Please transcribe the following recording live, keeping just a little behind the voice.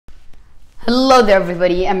Hello there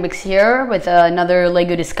everybody, mbrickz here with another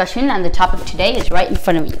LEGO discussion, and the topic today is right in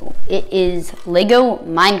front of you. It is LEGO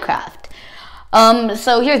Minecraft.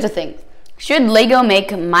 So here's the thing. Should LEGO make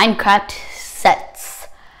Minecraft sets?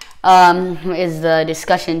 Is the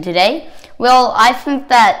discussion today. Well, I think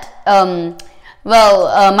that,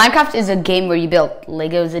 Minecraft is a game where you build.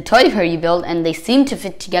 LEGO is a toy where you build, and they seem to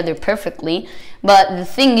fit together perfectly. But the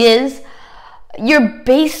thing is, you're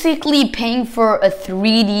basically paying for a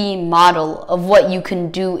 3D model of what you can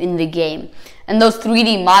do in the game. And those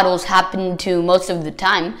 3D models happen to, most of the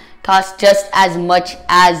time, cost just as much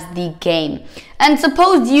as the game. And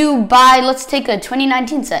suppose you buy, let's take a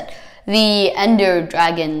 2019 set, the Ender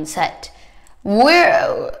Dragon set.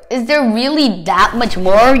 Where is there really that much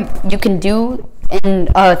more you can do in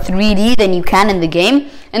 3D than you can in the game?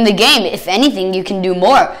 In the game, if anything, you can do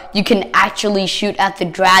more. You can actually shoot at the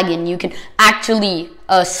dragon. You can actually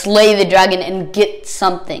slay the dragon and get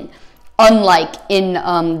something, unlike in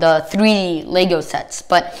the 3D LEGO sets.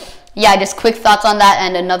 But yeah, just quick thoughts on that.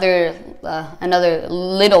 And another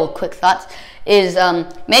little quick thoughts is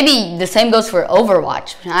maybe the same goes for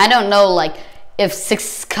Overwatch. I don't know, like, if 6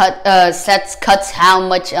 sets cuts how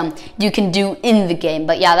much you can do in the game.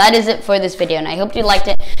 But yeah, that is it for this video, and I hope you liked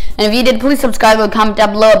it. And if you did, please subscribe or comment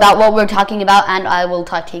down below about what we're talking about, and I will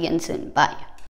talk to you again soon. Bye.